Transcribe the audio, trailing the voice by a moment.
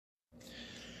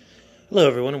Hello,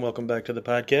 everyone, and welcome back to the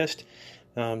podcast.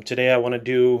 Today, I want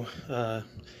to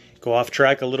go off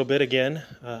track a little bit again.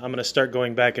 I'm going to start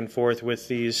going back and forth with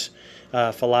these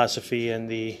philosophy and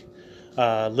the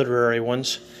literary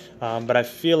ones, but I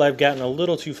feel I've gotten a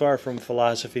little too far from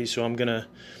philosophy, so I'm going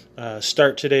to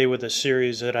start today with a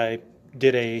series that I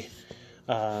did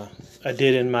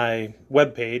in my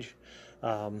webpage.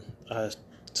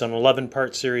 It's an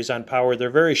 11-part series on power. They're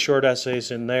very short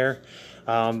essays in there.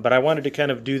 But I wanted to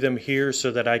kind of do them here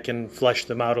so that I can flesh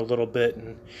them out a little bit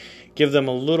and give them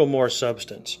a little more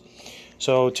substance.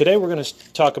 So today we're going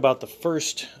to talk about the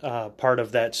first part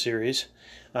of that series.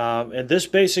 And this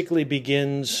basically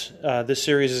begins, this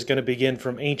series is going to begin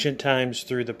from ancient times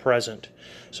through the present.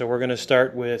 So we're going to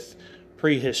start with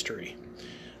prehistory.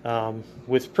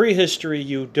 With prehistory,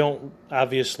 you don't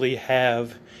obviously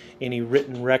have any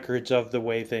written records of the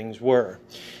way things were.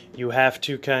 You have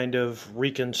to kind of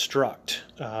reconstruct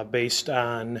based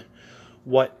on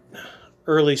what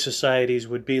early societies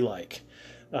would be like.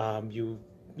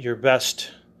 Your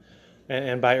best,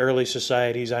 and by early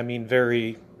societies I mean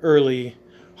very early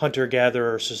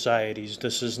hunter-gatherer societies.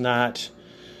 This is not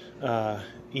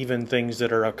even things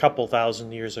that are a couple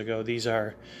thousand years ago. These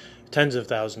are tens of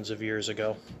thousands of years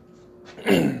ago.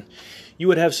 You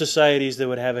would have societies that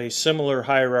would have a similar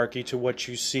hierarchy to what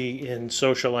you see in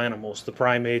social animals, the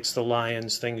primates, the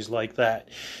lions, things like that.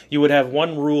 You would have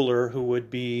one ruler who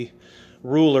would be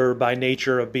ruler by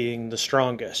nature of being the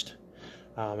strongest.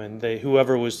 And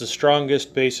whoever was the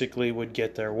strongest basically would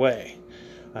get their way,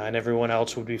 and everyone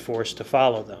else would be forced to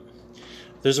follow them.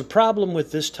 There's a problem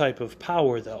with this type of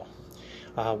power, though.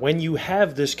 When you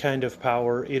have this kind of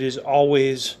power, it is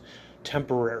always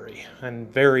temporary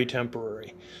and very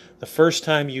temporary. The first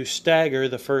time you stagger,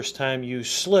 the first time you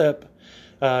slip,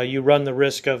 you run the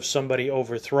risk of somebody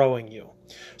overthrowing you.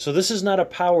 So this is not a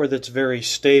power that's very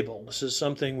stable. This is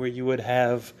something where you would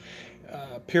have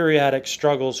periodic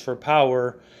struggles for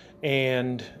power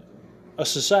and a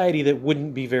society that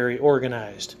wouldn't be very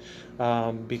organized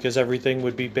because everything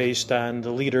would be based on the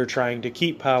leader trying to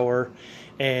keep power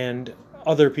and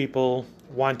other people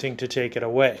wanting to take it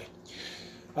away.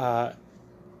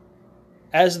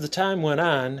 As the time went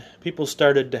on, people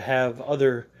started to have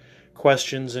other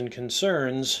questions and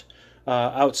concerns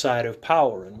outside of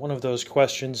power. And one of those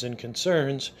questions and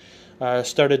concerns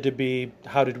started to be,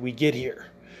 how did we get here?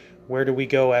 Where do we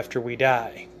go after we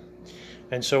die?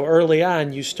 And so early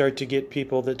on, you start to get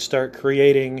people that start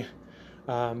creating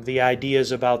the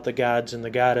ideas about the gods and the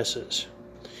goddesses.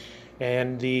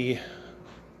 And the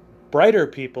brighter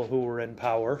people who were in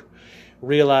power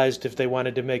realized if they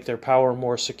wanted to make their power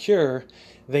more secure,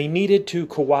 they needed to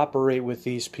cooperate with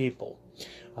these people.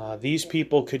 These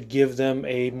people could give them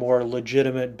a more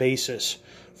legitimate basis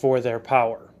for their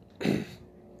power.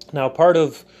 Now, part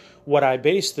of what I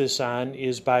base this on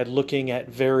is by looking at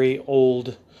very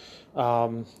old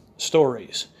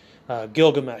stories.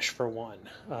 Gilgamesh, for one,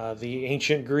 the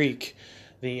ancient Greek,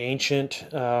 the ancient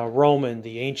Roman,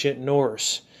 the ancient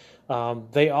Norse.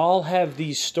 They all have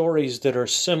these stories that are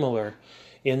similar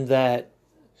in that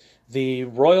the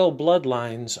royal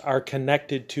bloodlines are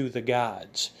connected to the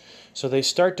gods. So they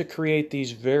start to create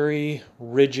these very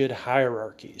rigid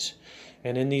hierarchies.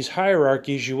 And in these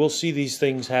hierarchies, you will see these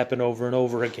things happen over and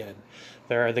over again.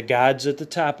 There are the gods at the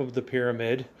top of the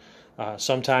pyramid,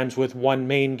 sometimes with one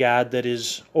main god that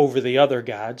is over the other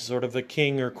gods, sort of a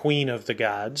king or queen of the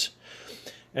gods.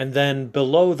 And then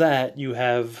below that, you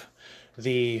have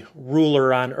the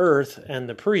ruler on earth and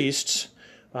the priests,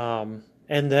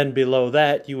 and then below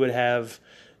that you would have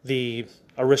the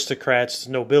aristocrats,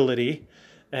 nobility,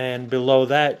 and below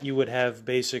that you would have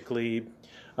basically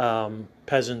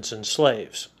peasants and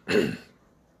slaves.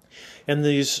 And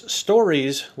these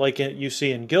stories, like you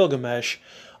see in Gilgamesh,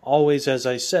 always, as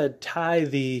I said, tie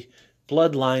the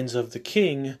bloodlines of the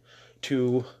king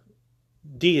to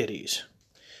deities.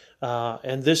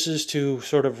 And this is to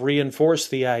sort of reinforce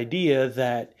the idea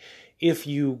that if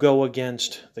you go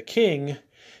against the king,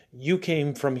 you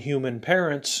came from human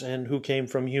parents, and who came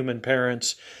from human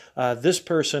parents, this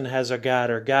person has a god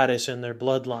or goddess in their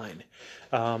bloodline.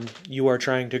 You are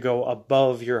trying to go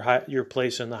above your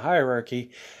place in the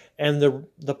hierarchy, and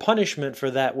the punishment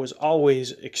for that was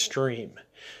always extreme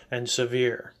and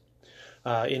severe.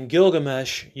 In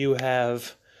Gilgamesh, you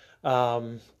have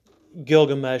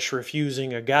Gilgamesh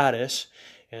refusing a goddess,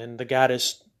 and the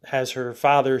goddess has her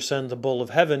father send the bull of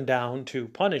heaven down to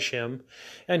punish him,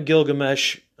 and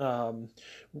Gilgamesh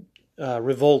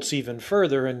revolts even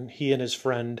further, and he and his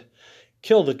friend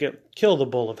kill the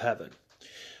bull of heaven.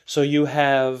 So you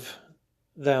have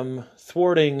them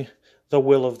thwarting the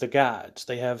will of the gods.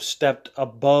 He has stepped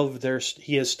above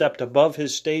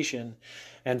his station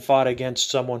and fought against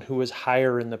someone who is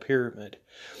higher in the pyramid.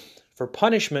 For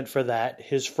punishment for that,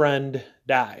 his friend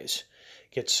dies,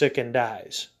 gets sick and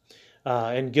dies.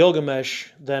 And Gilgamesh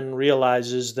then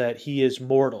realizes that he is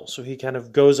mortal, so he kind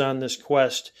of goes on this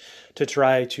quest to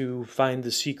try to find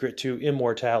the secret to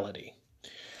immortality.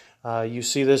 You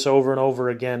see this over and over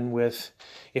again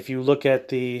if you look at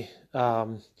the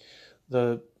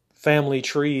family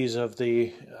trees of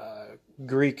the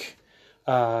Greek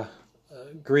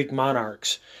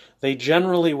monarchs. They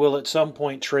generally will at some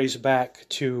point trace back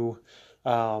to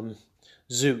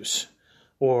Zeus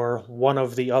or one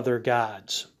of the other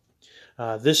gods.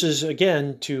 This is,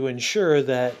 again, to ensure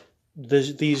that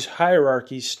these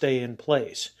hierarchies stay in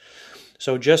place.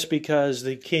 So just because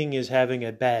the king is having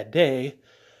a bad day,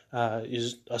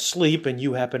 is asleep, and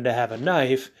you happen to have a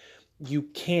knife, you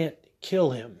can't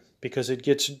kill him, because it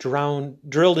gets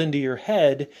drilled into your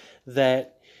head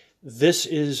that this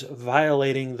is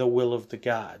violating the will of the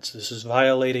gods. This is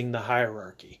violating the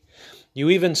hierarchy. You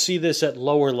even see this at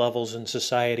lower levels in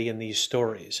society in these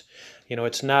stories.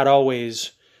 It's not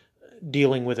always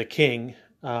dealing with a king.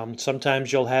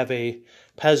 Sometimes you'll have a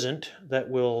peasant that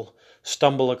will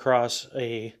stumble across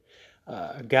a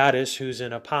goddess who's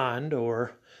in a pond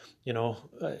or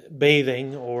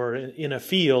bathing or in a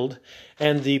field,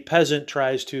 and the peasant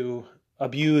tries to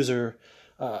abuse or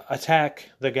attack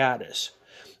the goddess.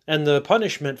 And the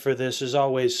punishment for this is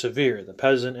always severe. The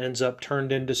peasant ends up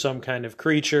turned into some kind of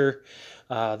creature.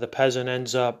 The peasant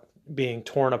ends up being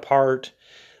torn apart.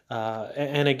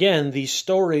 And again, these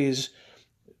stories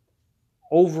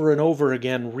over and over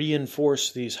again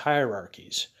reinforce these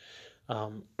hierarchies.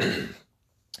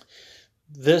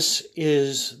 This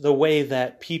is the way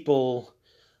that people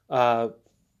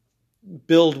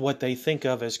build what they think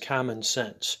of as common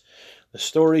sense. The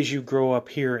stories you grow up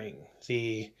hearing,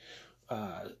 the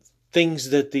things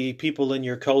that the people in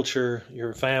your culture,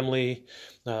 your family,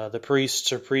 the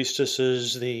priests or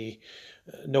priestesses, the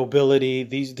nobility,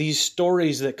 these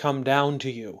stories that come down to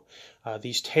you,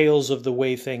 these tales of the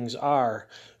way things are,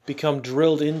 become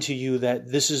drilled into you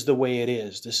that this is the way it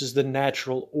is. This is the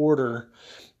natural order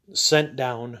sent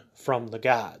down from the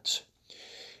gods.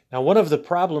 Now, one of the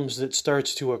problems that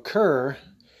starts to occur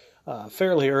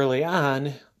fairly early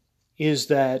on is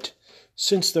that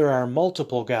since there are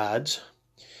multiple gods,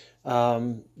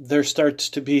 there starts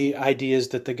to be ideas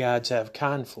that the gods have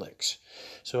conflicts.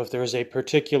 So if there's a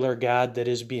particular god that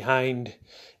is behind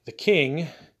the king,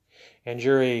 and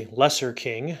you're a lesser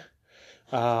king,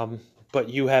 but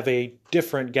you have a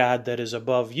different god that is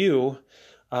above you,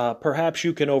 perhaps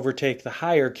you can overtake the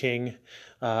higher king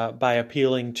by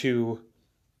appealing to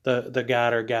the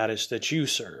god or goddess that you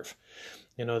serve.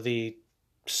 The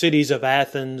cities of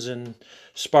Athens and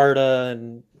Sparta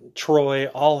and Troy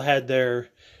all had their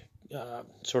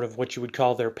sort of what you would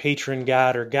call their patron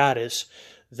god or goddess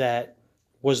that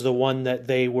was the one that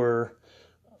they were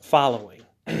following.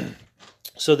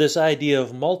 So this idea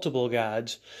of multiple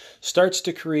gods starts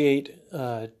to create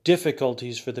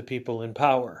difficulties for the people in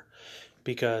power.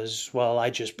 Because, well,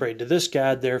 I just prayed to this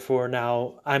god, therefore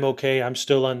now I'm okay. I'm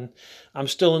still in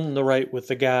the right with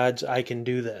the gods. I can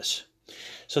do this.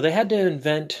 So they had to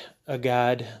invent a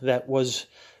god that was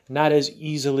not as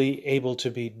easily able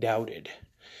to be doubted.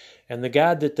 And the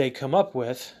god that they come up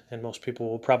with, and most people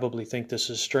will probably think this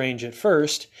is strange at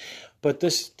first, but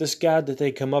this god that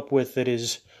they come up with that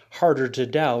is harder to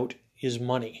doubt is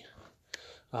money.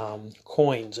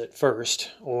 Coins at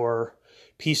first, or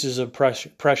pieces of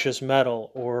precious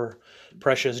metal or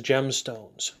precious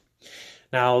gemstones.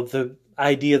 Now, the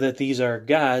idea that these are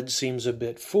gods seems a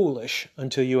bit foolish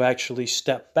until you actually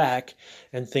step back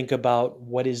and think about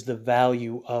what is the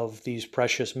value of these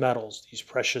precious metals, these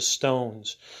precious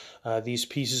stones, these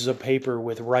pieces of paper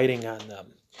with writing on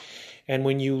them. And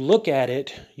when you look at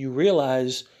it, you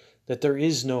realize that there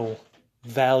is no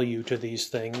value to these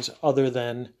things other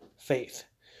than faith,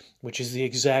 which is the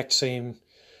exact same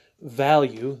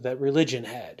value that religion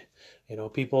had.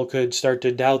 People could start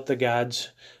to doubt the gods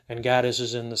and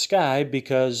goddesses in the sky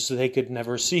because they could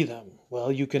never see them.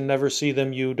 Well, you can never see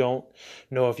them. You don't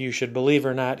know if you should believe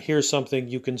or not. Here's something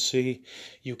you can see,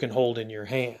 you can hold in your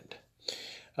hand.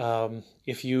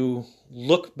 If you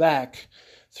look back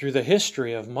through the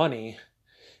history of money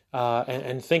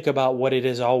and think about what it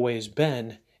has always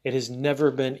been, it has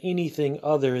never been anything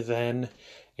other than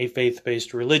a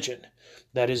faith-based religion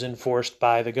that is enforced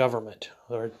by the government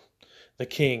or the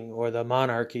king or the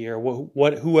monarchy or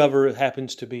whoever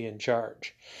happens to be in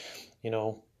charge.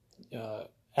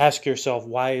 Ask yourself,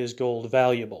 why is gold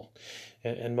valuable?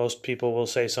 And most people will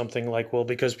say something like, well,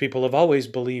 because people have always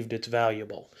believed it's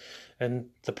valuable. And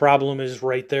the problem is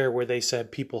right there where they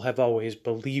said people have always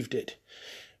believed it,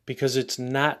 because it's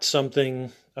not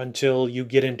something until you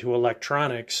get into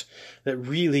electronics that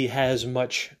really has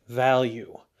much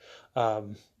value.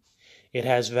 It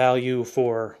has value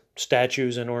for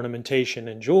statues and ornamentation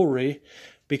and jewelry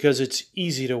because it's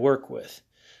easy to work with,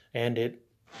 and it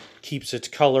keeps its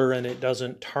color and it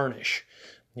doesn't tarnish.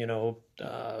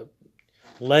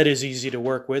 Lead is easy to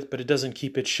work with, but it doesn't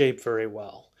keep its shape very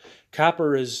well.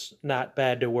 Copper is not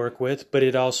bad to work with, but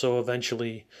it also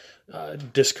eventually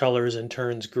discolors and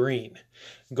turns green.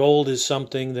 Gold is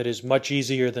something that is much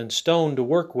easier than stone to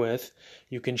work with.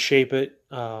 You can shape it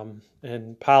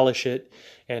and polish it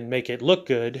and make it look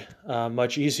good,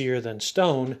 much easier than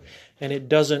stone, and it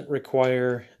doesn't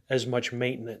require as much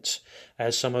maintenance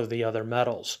as some of the other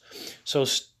metals. So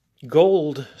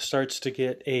gold starts to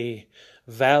get a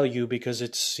value because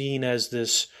it's seen as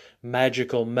this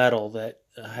magical metal that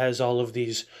has all of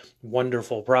these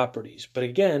wonderful properties. But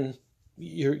again,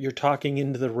 you're talking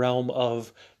into the realm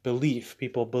of belief.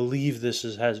 People believe this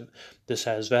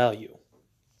has value.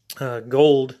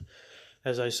 Gold,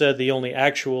 as I said, the only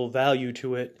actual value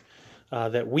to it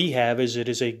that we have is it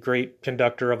is a great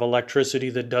conductor of electricity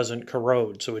that doesn't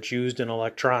corrode, so it's used in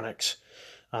electronics.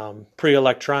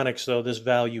 Pre-electronics, though, this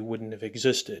value wouldn't have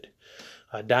existed.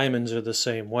 Diamonds are the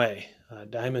same way.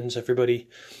 Diamonds, everybody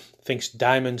thinks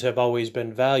diamonds have always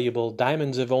been valuable.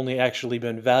 Diamonds have only actually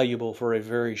been valuable for a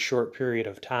very short period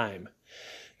of time.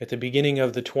 At the beginning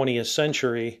of the 20th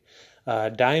century,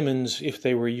 diamonds, if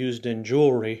they were used in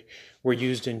jewelry, were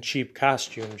used in cheap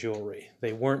costume jewelry.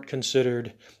 They weren't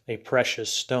considered a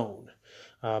precious stone.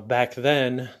 Back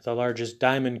then, the largest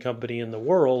diamond company in the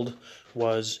world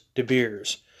was De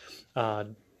Beers.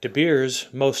 De Beers,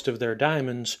 most of their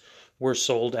diamonds were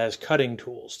sold as cutting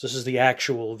tools. This is the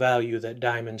actual value that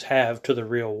diamonds have to the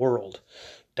real world.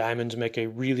 Diamonds make a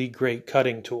really great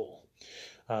cutting tool.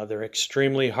 They're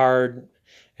extremely hard,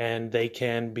 and they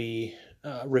can be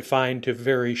refined to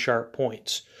very sharp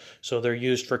points. So they're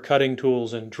used for cutting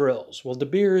tools and drills. Well, De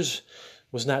Beers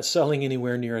was not selling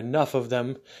anywhere near enough of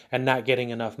them and not getting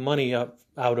enough money out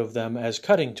of them as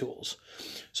cutting tools.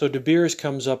 So De Beers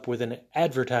comes up with an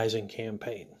advertising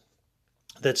campaign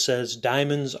that says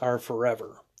diamonds are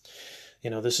forever.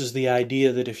 This is the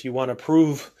idea that if you want to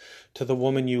prove to the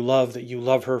woman you love that you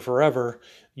love her forever,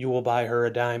 you will buy her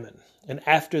a diamond. And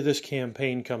after this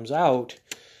campaign comes out,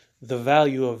 the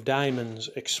value of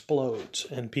diamonds explodes,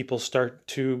 and people start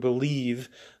to believe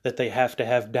that they have to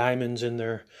have diamonds in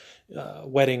their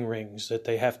wedding rings, that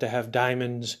they have to have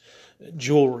diamonds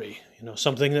jewelry.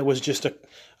 Something that was just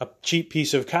a cheap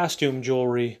piece of costume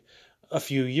jewelry a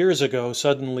few years ago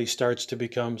suddenly starts to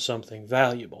become something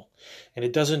valuable. And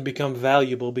it doesn't become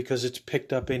valuable because it's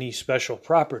picked up any special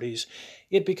properties.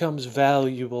 It becomes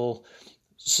valuable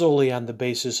solely on the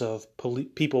basis of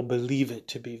people believe it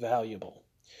to be valuable.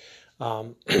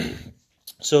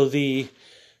 So the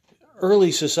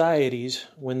early societies,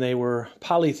 when they were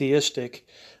polytheistic,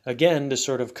 again, to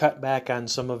sort of cut back on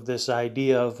some of this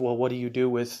idea of, well, what do you do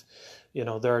with,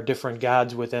 there are different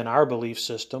gods within our belief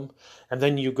system, and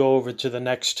then you go over to the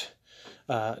next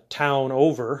town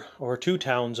over, or 2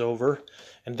 towns over,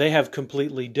 and they have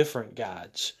completely different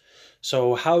gods.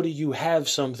 So how do you have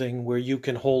something where you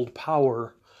can hold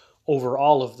power over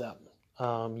all of them?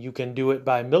 You can do it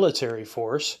by military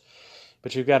force,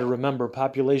 but you've got to remember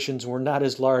populations were not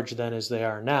as large then as they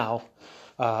are now,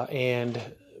 and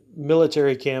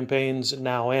military campaigns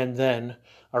now and then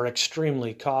are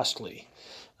extremely costly.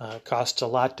 It costs a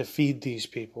lot to feed these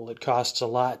people. It costs a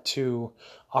lot to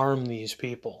arm these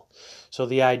people. So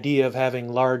the idea of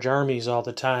having large armies all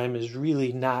the time is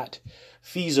really not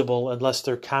feasible unless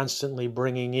they're constantly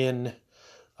bringing in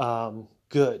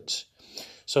goods.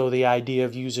 So the idea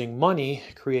of using money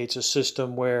creates a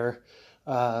system where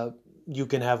you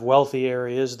can have wealthy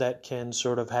areas that can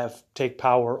sort of take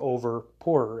power over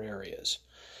poorer areas.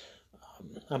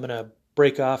 I'm going to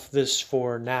break off this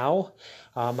for now.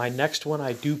 My next one,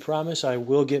 I do promise I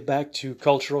will get back to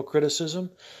cultural criticism.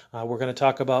 We're going to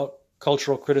talk about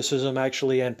cultural criticism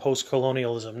actually and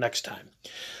post-colonialism next time.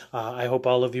 I hope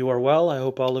all of you are well. I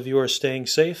hope all of you are staying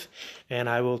safe, and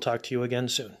I will talk to you again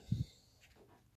soon.